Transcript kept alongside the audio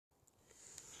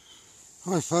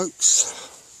Hi folks,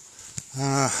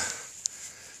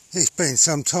 it's been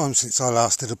some time since I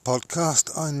last did a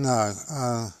podcast, I know,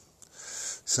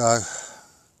 so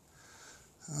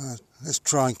let's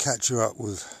try and catch you up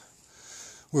with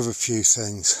a few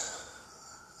things.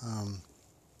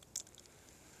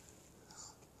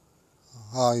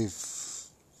 I've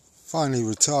finally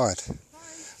retired.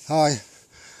 Hi.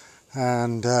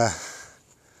 And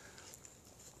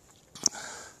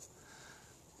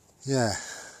yeah,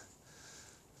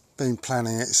 been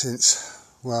planning it since,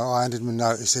 I handed my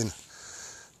notice in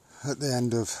at the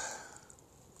end of,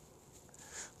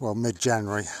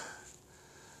 mid-January,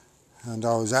 and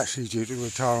I was actually due to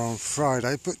retire on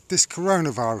Friday, but this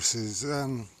coronavirus has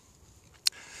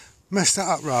messed that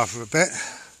up rather a bit,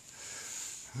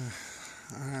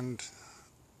 and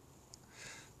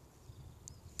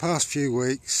past few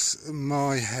weeks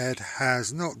my head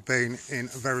has not been in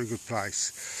a very good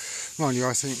place. Mind you,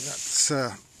 I think that's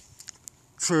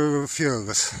true of a few of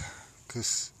us,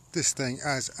 because this thing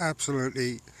has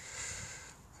absolutely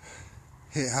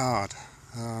hit hard.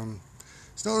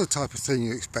 It's not the type of thing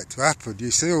you expect to happen.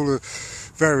 You see all the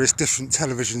various different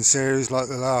television series like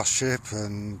The Last Ship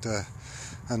and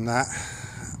that,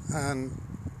 and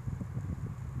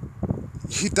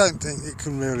you don't think it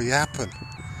can really happen,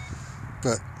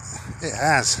 but it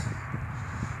has,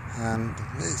 and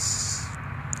it's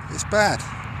bad.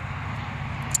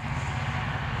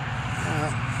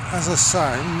 As I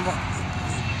say,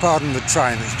 pardon the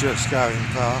train that's just going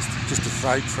past, just a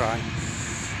freight train.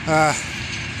 I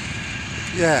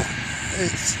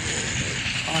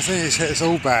think it's hit us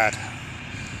all bad.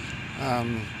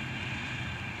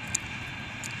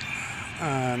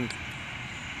 And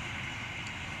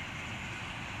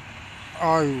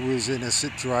I was in a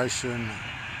situation,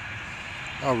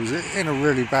 I was in a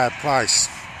really bad place.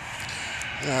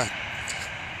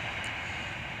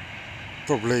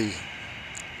 Probably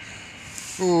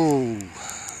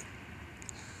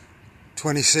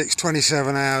 26,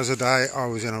 27 hours a day I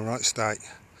was in a right state.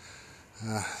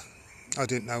 I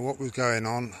didn't know what was going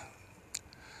on.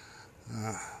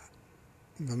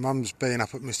 My mum's been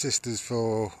up at my sister's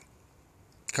for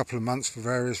a couple of months for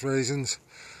various reasons,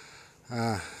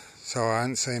 so I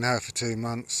hadn't seen her for 2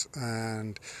 months,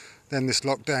 and then this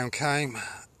lockdown came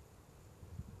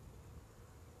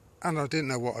and I didn't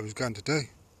know what I was going to do.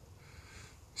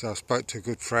 So I spoke to a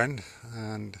good friend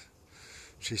and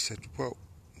she said, well,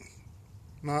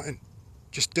 Martin,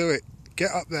 just do it,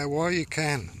 get up there while you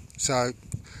can. So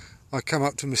I come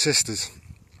up to my sister's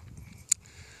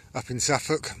up in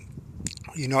Suffolk,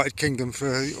 United Kingdom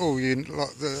for all you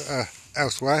like the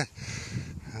elsewhere,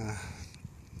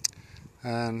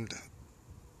 and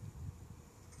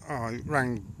I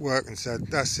rang work and said,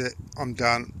 that's it, I'm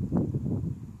done.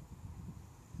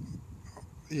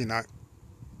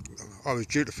 I was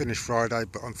due to finish Friday,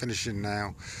 but I'm finishing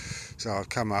now. So I've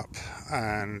come up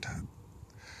and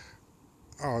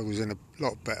I was in a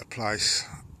lot better place.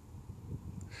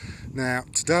 Now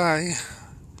today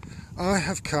I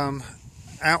have come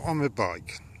out on my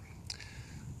bike.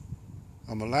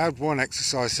 I'm allowed one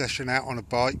exercise session out on a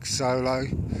bike solo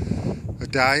a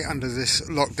day under this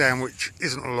lockdown, which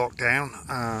isn't a lockdown.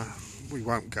 We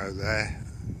won't go there.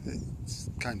 It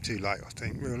came too late, I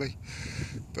think, really.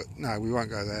 But no, we won't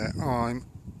go there. I'm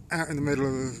out in the middle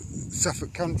of the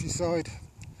Suffolk countryside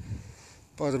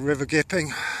by the River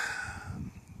Gipping.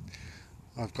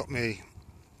 I've got my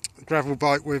gravel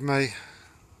bike with me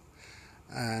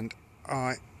and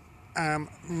I am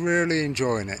really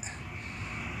enjoying it.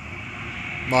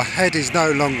 My head is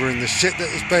no longer in the shit that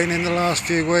it's been in the last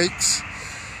few weeks.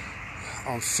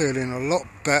 I'm feeling a lot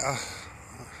better,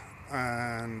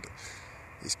 and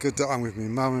it's good that I'm with my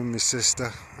mum and my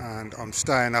sister, and I'm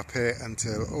staying up here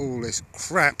until all this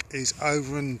crap is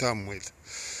over and done with.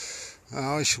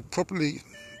 I shall probably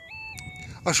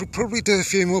do a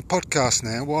few more podcasts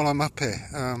now while I'm up here.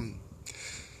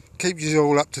 Keep you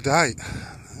all up to date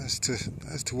as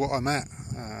to what I'm at.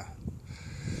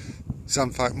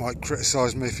 Some folk might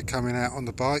criticise me for coming out on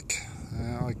the bike.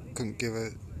 I couldn't give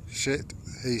a shit.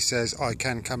 He says I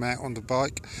can come out on the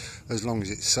bike as long as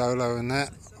it's solo and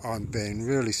that. I'm being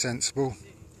really sensible.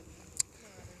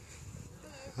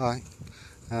 Hi.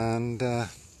 And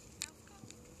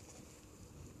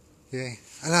yeah.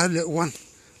 Hello, little one.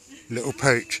 Little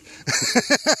pooch.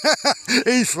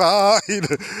 He's fine.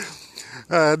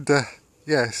 And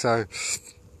so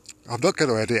I'm not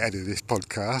going to edit any of this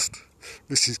podcast.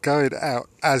 This is going out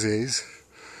as is.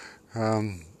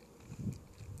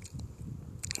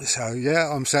 So yeah,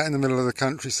 I'm sat in the middle of the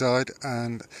countryside,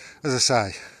 and as I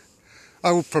say,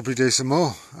 I will probably do some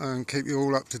more and keep you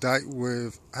all up to date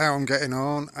with how I'm getting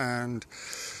on and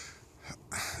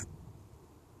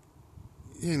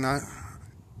you know,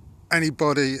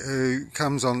 anybody who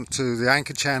comes onto the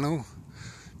Anchor channel,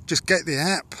 just get the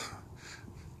app,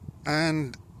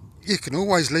 and you can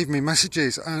always leave me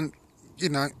messages, and you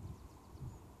know,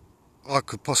 I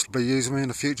could possibly use them in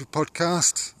a future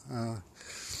podcast.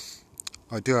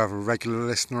 I do have a regular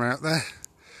listener out there.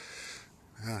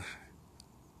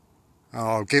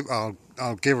 I'll give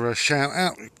her a shout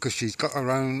out because she's got her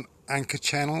own Anchor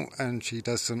channel and she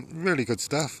does some really good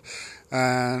stuff.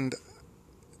 And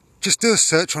just do a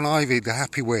search on Ivy the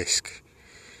Happy Whisk.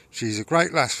 She's a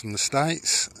great lass from the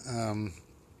States.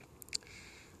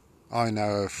 I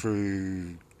know her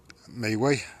through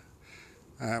MeWe.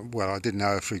 Well, I did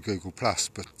know her through Google Plus,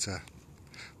 but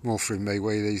more through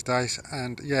MeWe these days.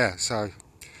 And yeah, so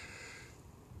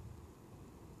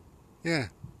yeah,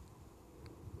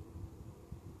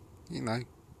 you know,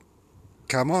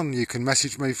 come on, you can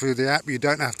message me through the app. You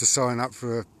don't have to sign up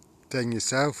for a thing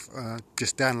yourself.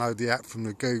 Just download the app from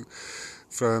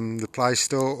the Play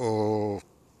Store or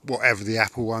whatever the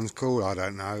Apple one's called. I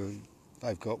don't know.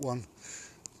 They've got one.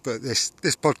 But this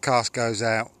podcast goes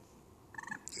out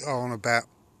on about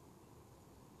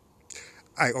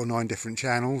 8 or 9 different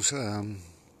channels.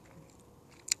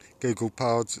 Google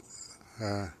Pods,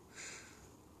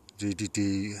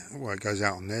 GDD, well, it goes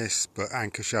out on this, but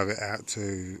Anchor shove it out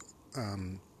to,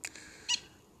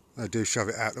 they do shove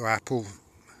it out to Apple,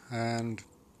 and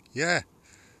yeah.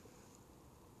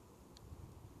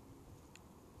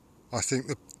 I think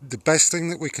the best thing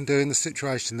that we can do in the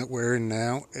situation that we're in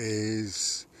now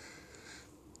is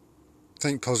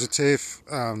think positive,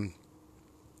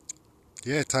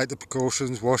 take the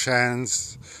precautions, wash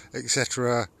hands,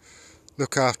 etc.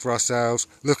 Look after ourselves,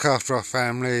 look after our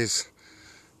families,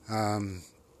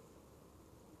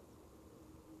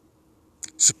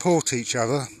 support each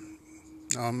other.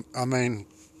 I mean,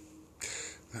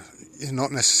 you're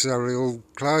not necessarily all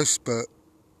close, but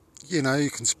you know, you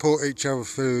can support each other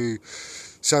through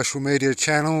social media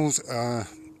channels.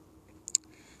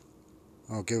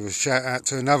 I'll give a shout out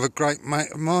to another great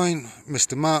mate of mine,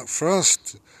 Mr. Mark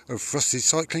Frost of Frosted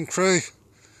Cycling Crew.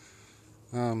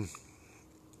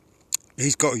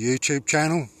 He's got a YouTube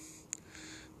channel.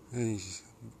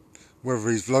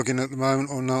 Whether he's vlogging at the moment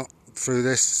or not through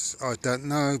this, I don't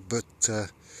know. But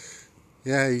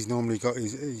yeah, he's normally got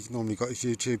his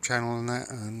YouTube channel and that,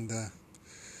 and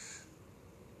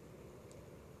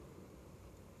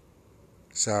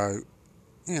so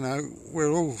you know,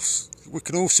 we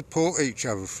can all support each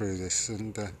other through this,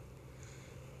 and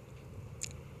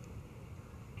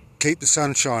keep the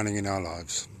sun shining in our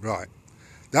lives. Right,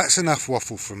 that's enough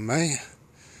waffle from me.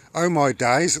 Oh my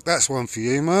days, that's one for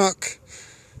you, Mark.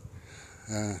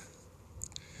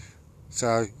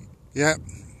 So, yeah,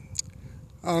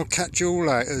 I'll catch you all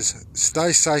later.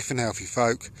 Stay safe and healthy,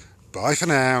 folk. Bye for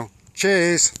now.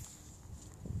 Cheers.